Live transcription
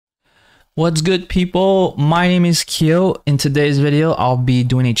What's good, people? My name is Kyo. In today's video, I'll be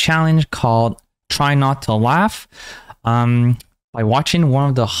doing a challenge called Try Not to Laugh by watching one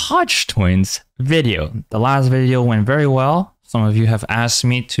of the Hodge twins video. The last video went very well. Some of you have asked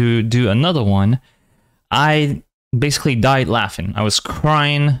me to do another one. I basically died laughing. I was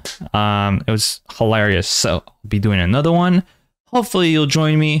crying. It was hilarious. So I'll be doing another one. Hopefully you'll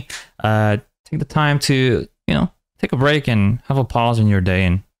join me. Take the time to, take a break and have a pause in your day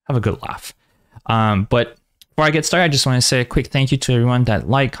and have a good laugh. But before I get started, I just want to say a quick thank you to everyone that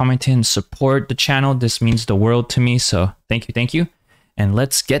like, commented, and support the channel. This means the world to me. So thank you. And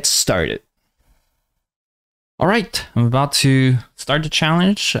let's get started. All right, I'm about to start the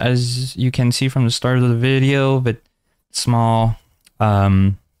challenge. As you can see from the start of the video, but small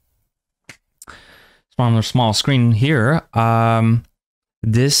screen here.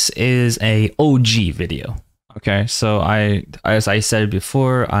 This is a OG video. Okay, so as I said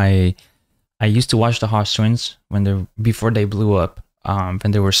before, I used to watch the Hodge twins before they blew up,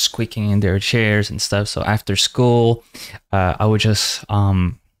 when they were squeaking in their chairs and stuff. So after school, I would just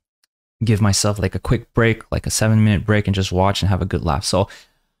give myself like a quick break, like a 7-minute break, and just watch and have a good laugh. So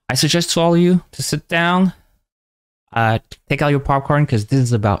I suggest to all of you to sit down, take out your popcorn, because this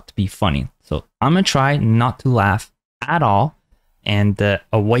is about to be funny. So I'm gonna try not to laugh at all, and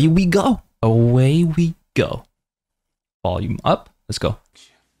away we go. Away we go. Volume up. Let's go.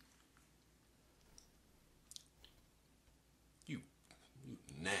 You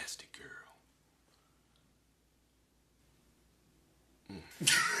nasty girl.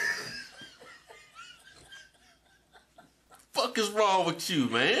 Fuck is wrong with you,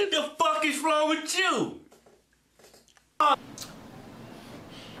 man? The fuck is wrong with you? Oh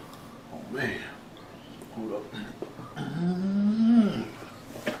man. Hold up.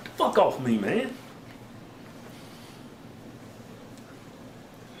 Fuck off me, man.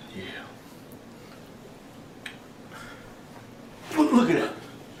 Yeah. Look at that.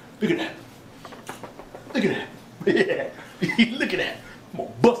 Look at that. Look at that. Yeah. Look at that. I'm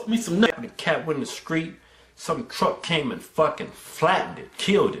gonna bust me some nuts. The cat went in the street. Some truck came and fucking flattened it,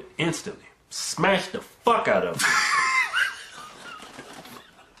 killed it instantly. Smashed the fuck out of it.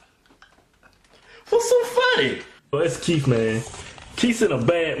 What's so funny? Well, it's Keith, man. Keith's in a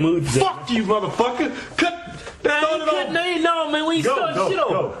bad mood today. Fuck you, motherfucker. Cut. Man, no, man. We ain't starting shit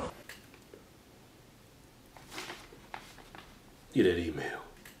over. Get that email.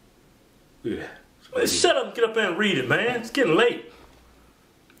 Look at that. Man, shut up and get up there and read it, man. It's getting late.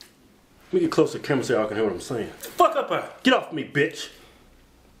 Let me get close to the camera so y'all can hear what I'm saying. Fuck up there. Get off me, bitch.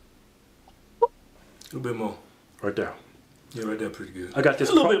 A little bit more. Right there. Yeah, right there, pretty good. I got this.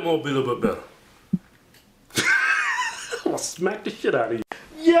 A little bit more, be a little bit better. I'm gonna smack the shit out of you.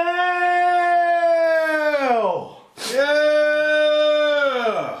 Yeah! Yeah!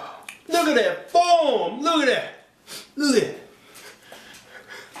 Look at that form! Look at that! Look at that!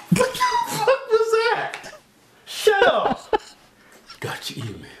 What the fuck was that? Shut up! Got your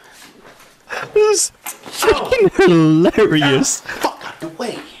email. This is fucking hilarious. Fuck out the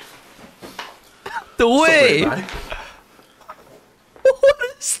way! The way. Sorry, What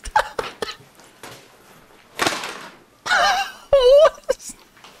is that? What is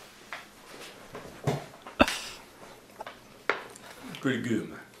Pretty good,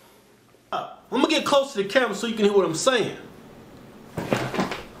 man. I'm gonna get close to the camera so you can hear what I'm saying.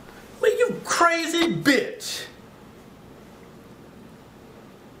 Man, you crazy bitch!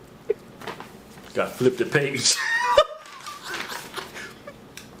 Gotta flip the page.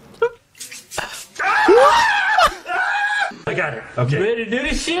 I got it. Okay. Ready to do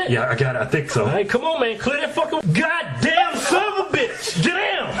this shit? Yeah, I got it. I think so. All right, come on, man. Clear that fucking goddamn son of a bitch! Get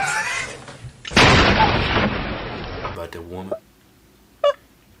down! About that woman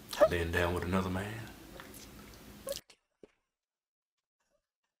laying down with another man.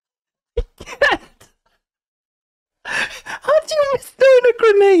 How'd you miss throwing a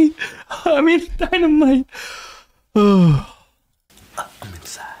grenade? I mean, dynamite. Oh. I'm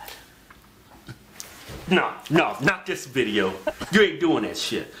inside. No, not this video. You ain't doing that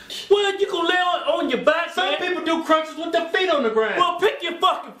shit. Well, you gonna lay on your back, Some man? people do crunches with their feet on the ground. Well, pick your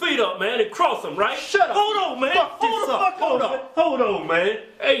fucking feet up, man, and cross them, right? Shut up. Hold on, man. Fuck this Hold the up. fuck Hold on, up. man. Hold on, man.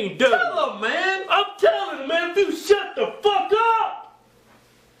 Ain't done. Tell them, man. I'm telling you, man, if you shut the fuck up.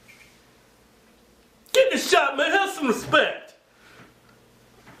 Get the shot, man. Have some respect.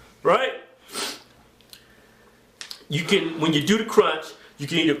 Right? You can, when you do the crunch, you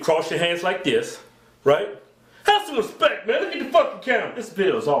can either cross your hands like this, right? Have some respect, man. Look at the fucking camera. This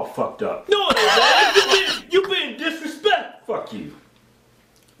video's all fucked up. No, it ain't, man. You being disrespectful. Fuck you.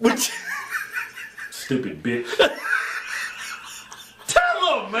 Stupid bitch.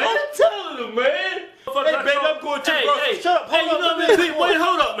 Tell them, man. I'm telling look, man. Hey, baby, I'm going to the grocery. Shut up. Hey, you know what I mean? Wait,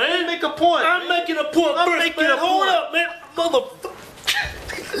 hold up, man. Make a point. I'm making a point first, man. Hold up, man.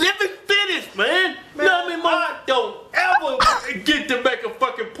 Motherfucker. Let me finish, man. You know what I mean, I don't ever get to make a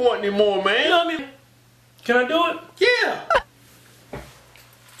fucking point anymore, man. You know what I mean? Can I do it? Yeah.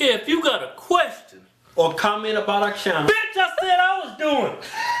 Yeah, if you got a question Or comment about our channel. Bitch, I said I was doing.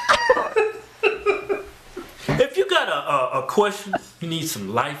 If you got a question, you need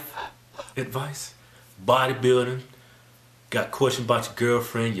some life advice, bodybuilding, got a question about your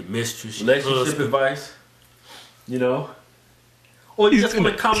girlfriend, your mistress, your Relationship husband. advice. You know. Or you just want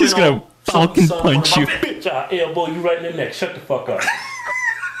to comment he's gonna on falcon something punch you. Bitch, I elbow you right in the neck. Shut the fuck up.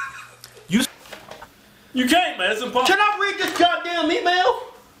 You can't, man. It's impossible. Can I read this goddamn email?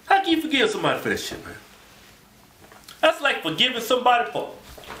 How can you forgive somebody for that shit, man? That's like forgiving somebody for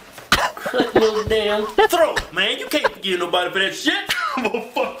cut your damn throat, man. You can't forgive nobody for that shit. I'm gonna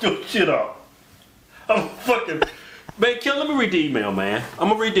fuck your shit up. I'm fucking. Man, Kill, let me read the email, man. I'm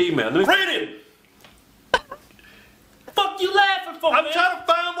gonna read the email. Let me Read it. Fuck you laughing for, I'm man? trying to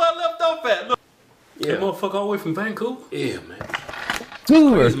find where I left off at. Look. That motherfucker all the way from Vancouver? Yeah, man.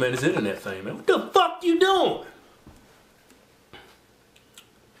 Crazy, man, this internet thing, man. What the fuck you doing?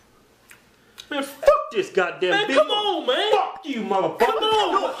 Man, fuck this goddamn Man, video. come on, man. Fuck you, motherfucker. Come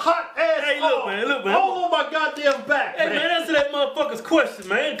on. You hot ass. Hey, look, man, look, man. All on my goddamn back, Hey, man, answer that motherfucker's question,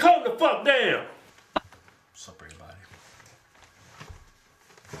 man. Calm the fuck down. What's up, everybody?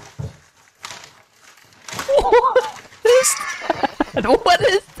 What is that? What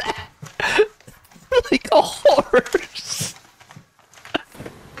is that? Like a horse.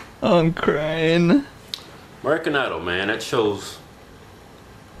 I'm crying. American Idol, man. That shows.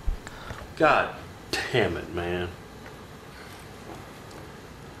 God damn it, man.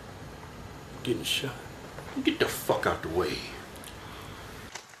 Getting shot. Get the fuck out the way.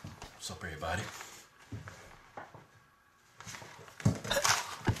 What's up, everybody?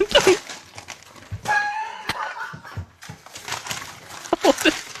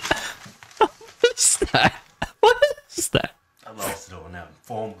 What is that? What is that? I lost it on that.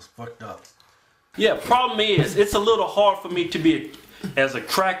 Form was fucked up. Yeah, problem is, it's a little hard for me to be as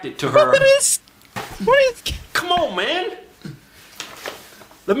attracted to her. What is? Come on, man.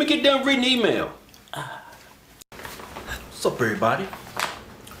 Let me get done reading the email. What's up, everybody?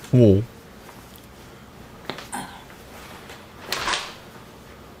 Whoa.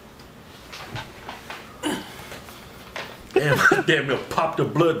 Damn, it popped a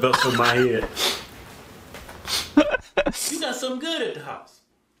blood vessel in my head. You got something good at the house.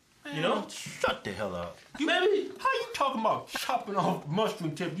 You know? Shut the hell up. Maybe. How you talking about chopping off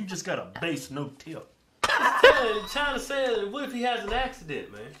mushroom tip? You just got a base, no tip. Trying to say, what if he has an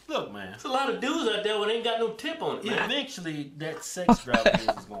accident, man? Look, man. There's a lot of dudes out there where they ain't got no tip on it, man. Eventually, that sex drive is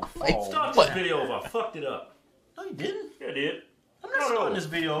gonna fall. Start this video over. I fucked it up. No, you didn't. Yeah, I did. I'm not starting this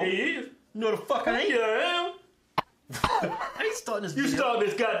video. He is. No, the fuck I ain't. Yeah, I am. I ain't starting this You video. start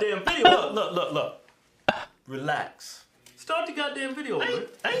this goddamn video. Look. Relax. Start the goddamn video, man.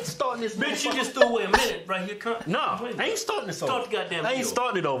 I ain't starting this. Bitch, you just threw away a minute right here. No, I ain't starting this over. Start the goddamn I ain't video.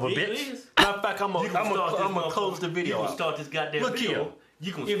 starting it over, Yeah, bitch. it is. Matter of fact, I'm You gonna start this gonna close the video. You out. gonna start this goddamn Look video. here.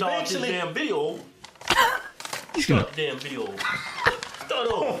 You gonna start this Eventually- damn video. He's gonna. Start the damn video. Start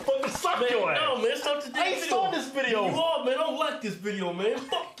over. Fucking suck Man, your ass. no, man, start this damn I ain't video. starting this video. You are, man. I don't like this video, man.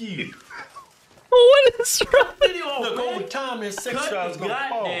 Fuck you. What is wrong? Video off, Look, man. over time, this sex Cut drive is the gonna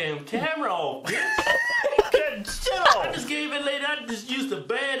fall. goddamn camera off, bitch. Shut I off. just gave it later. I just used a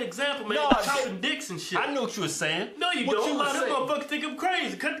bad example, man. No, Chopping dicks and shit. I knew what you were saying. No, you What don't. you A lot was of them saying. motherfuckers think I'm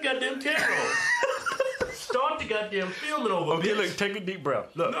crazy. Cut the goddamn camera off. Start the goddamn filming over, Okay, bitch. look, take a deep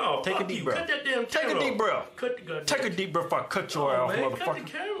breath. Look, No, take a fuck deep you. breath. Cut that damn Take camera a deep off. breath. Cut the goddamn. Take a deep breath. I cut your Oh, ass, man, cut the motherfucker.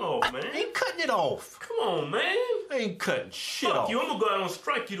 camera off, man. I ain't cutting it off. Come on, man. I ain't cutting shit Fuck off. you. I'm gonna go out on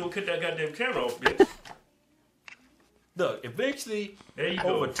strike. You don't cut that goddamn camera off, bitch. Look, eventually, There you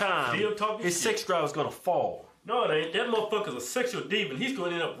go. over time, Still talking his shit. sex drive is gonna fall. No, it ain't. That motherfucker's a sexual demon. He's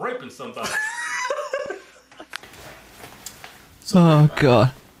gonna end up raping somebody. Oh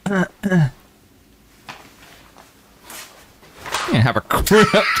god. You have a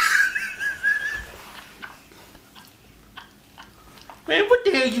crap. Man, what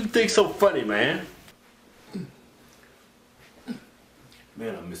the hell you think so funny, man?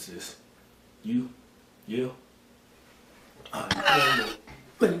 Man, I miss this. You? Yeah? It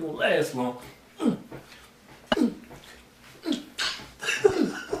ain't gonna last long.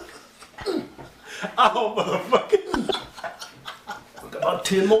 Oh, motherfucker. Got about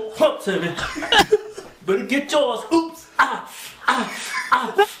 10 more humps in it. Better get yours. Oops.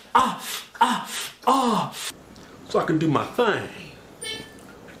 So I can do my thing.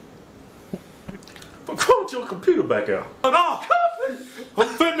 put your computer back out. Oh, I'm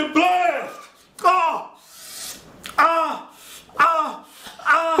finna blast.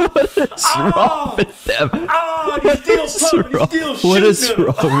 What is wrong with them? He's still pumping. He's still shooting. What is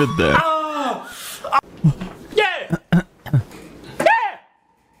wrong with them? Yeah.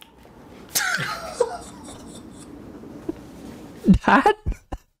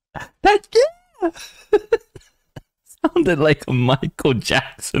 That yeah. Sounded like a Michael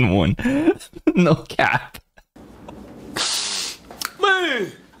Jackson one. No cap.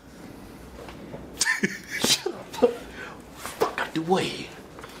 Man. Fuck out the way.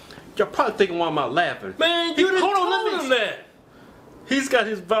 Y'all probably thinking why am I laughing? Man, you didn't told him that. He's got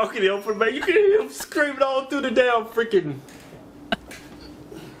his balcony open, man. You can hear him screaming all through the damn freaking...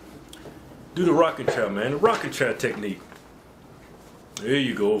 Do the rocking chair, man. The rocking chair technique. There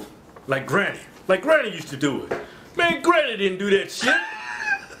you go. Like Granny. Like Granny used to do it. Man, Granny didn't do that shit.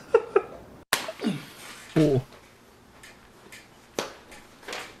 Oh.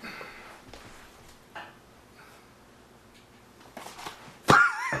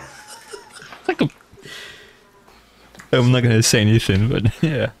 Like a... I'm not gonna say anything, but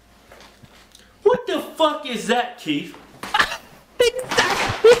yeah. What the fuck is that, Keith?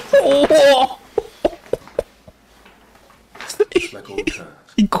 Oh. Like old times.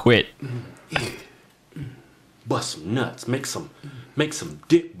 He quit. Bust some nuts. Make some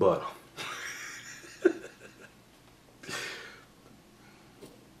dick butter.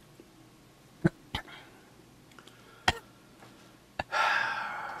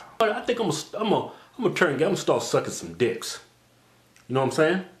 I think I'm gonna turn gay. I'm gonna start sucking some dicks. You know what I'm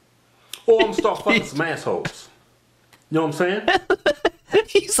saying? Or I'm gonna start fucking some assholes. You know what I'm saying?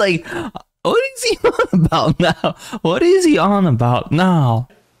 He's like, what is he on about now? What is he on about now?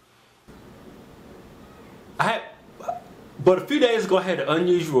 But a few days ago I had an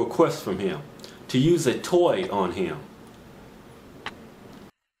unusual request from him to use a toy on him.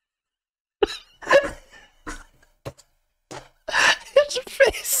 His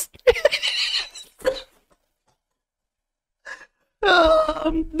face.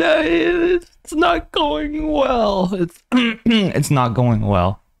 No, it's not going well. It's it's not going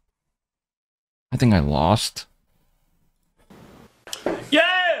well. I think I lost.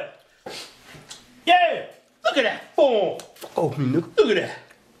 Yeah! Yeah! Look at that form! Oh, look at that.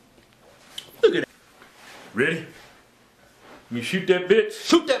 Look at that. Ready? Let me shoot that bitch.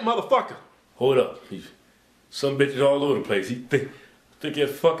 Shoot that motherfucker. Hold up. Some bitches all over the place. He think that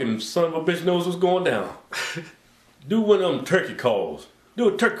fucking son of a bitch knows what's going down. Do one of them turkey calls. Do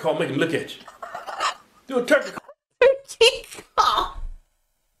a turkey call, make him look at you. Do a turkey call. Turkey call.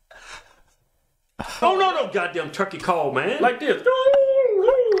 Oh, no, goddamn turkey call, man. Like this.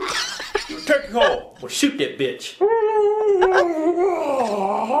 Turkey call. Well, shoot that bitch.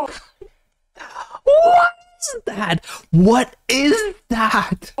 What is that? What is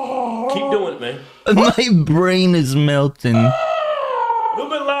that? Keep doing it, man. My brain is melting. A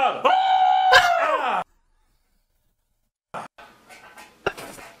little bit louder.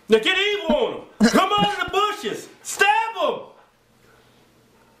 Now get evil on him. Come out of the bushes. Stab him.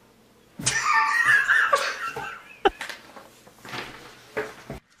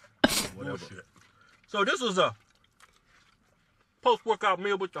 Whatever. So this was a post-workout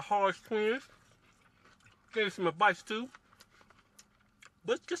meal with the HODGETIWNS. Gave some advice too.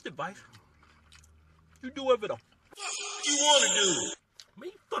 But it's just advice. You do whatever the fuck you want to do.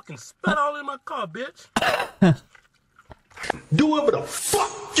 Man, you fucking spat all in my car, bitch. Do whatever the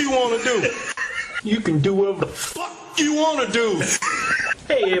fuck you want to do. You can do whatever the fuck you want to do.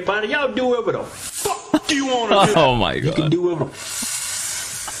 Hey, everybody, y'all do whatever the fuck you want to do. Oh my god. You can do whatever the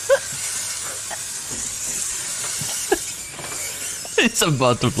It's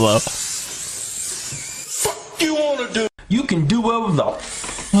about to blow. fuck you want to do. You can do whatever the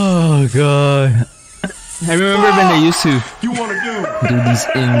Oh god. I remember when they used to you want to do these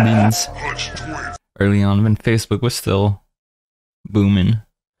endings early on when Facebook was still booming.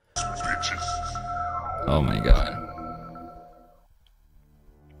 Oh my god.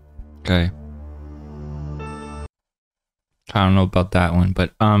 Okay. I don't know about that one,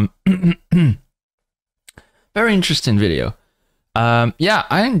 but very interesting video. Yeah,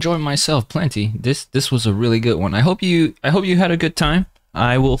 I enjoyed myself plenty. This was a really good one. I hope you had a good time.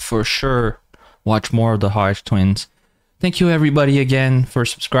 I will for sure watch more of the HODGETIWNS. Thank you everybody again for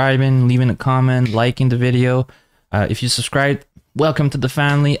subscribing, leaving a comment, liking the video. If you subscribed, welcome to the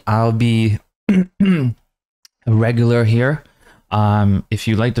family. I'll be a regular here. If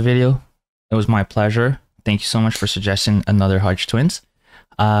you liked the video, it was my pleasure. Thank you so much for suggesting another HODGETIWNS.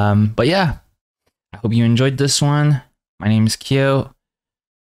 But yeah, I hope you enjoyed this one. My name is Kyo.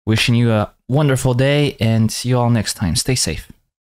 Wishing you a wonderful day and see you all next time. Stay safe.